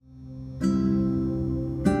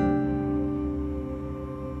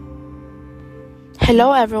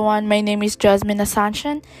Hello everyone, my name is Jasmine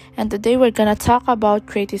Asanshan, and today we're gonna talk about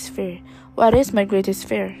greatest fear. What is my greatest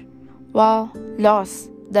fear? Well, loss.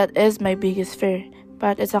 That is my biggest fear,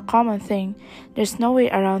 but it's a common thing. There's no way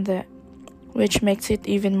around it, which makes it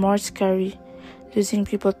even more scary. Losing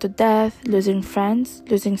people to death, losing friends,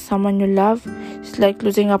 losing someone you love, it's like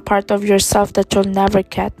losing a part of yourself that you'll never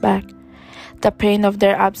get back. The pain of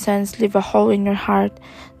their absence leave a hole in your heart.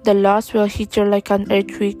 The loss will hit you like an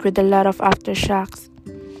earthquake with a lot of aftershocks.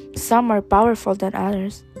 Some are powerful than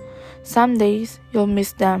others. Some days you'll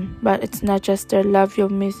miss them, but it's not just their love you'll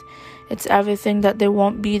miss. It's everything that they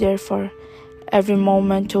won't be there for. Every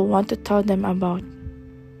moment you'll want to tell them about.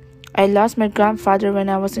 I lost my grandfather when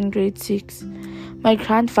I was in grade 6. My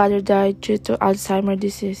grandfather died due to Alzheimer's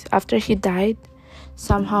disease. After he died,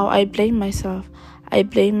 somehow I blame myself. I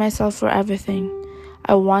blame myself for everything.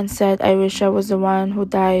 I once said I wish I was the one who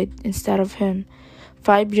died instead of him.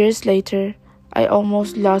 5 years later, I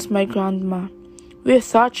almost lost my grandma. We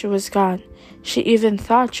thought she was gone. She even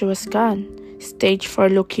thought she was gone. Stage 4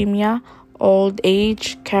 leukemia, old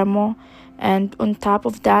age, chemo, and on top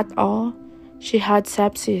of that all, she had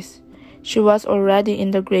sepsis. She was already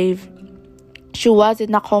in the grave. She was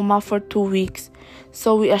in a coma for 2 weeks,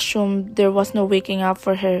 so we assumed there was no waking up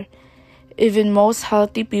for her. Even most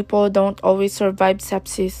healthy people don't always survive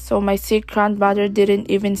sepsis, so my sick grandmother didn't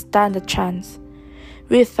even stand a chance.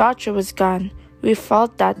 We thought she was gone. We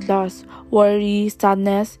felt that loss, worry,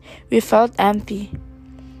 sadness. We felt empty.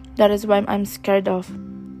 That is why I'm scared of.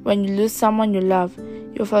 When you lose someone you love,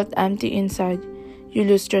 you felt empty inside. You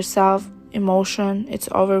lose yourself, emotion, it's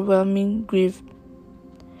overwhelming, grief.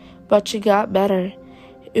 But she got better.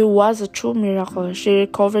 It was a true miracle. She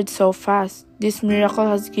recovered so fast. This miracle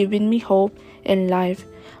has given me hope in life,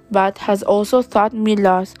 but has also taught me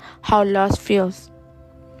how loss feels.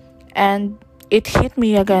 And it hit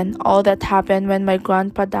me again, all that happened when my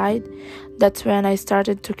grandpa died. That's when I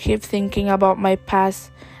started to keep thinking about my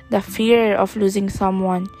past, the fear of losing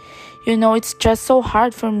someone. It's just so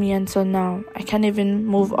hard for me until now. I can't even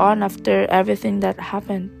move on after everything that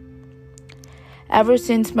happened. Ever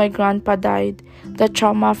since my grandpa died, the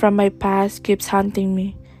trauma from my past keeps haunting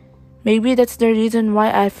me. Maybe that's the reason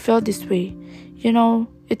why I feel this way.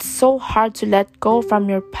 It's so hard to let go from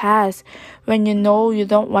your past when you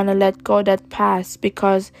don't want to let go that past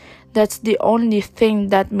because that's the only thing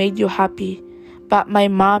that made you happy. But my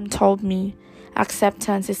mom told me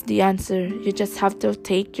acceptance is the answer. You just have to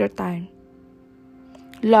take your time.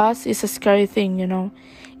 Loss is a scary thing,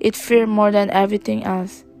 It fears more than everything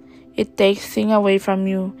else. It takes things away from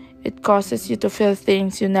you. It causes you to feel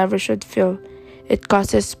things you never should feel. It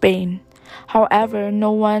causes pain. However,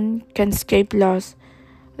 no one can escape loss.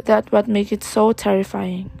 That's what makes it so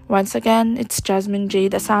terrifying. Once again, it's Jasmine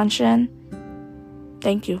Jade Asanshan.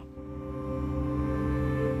 Thank you.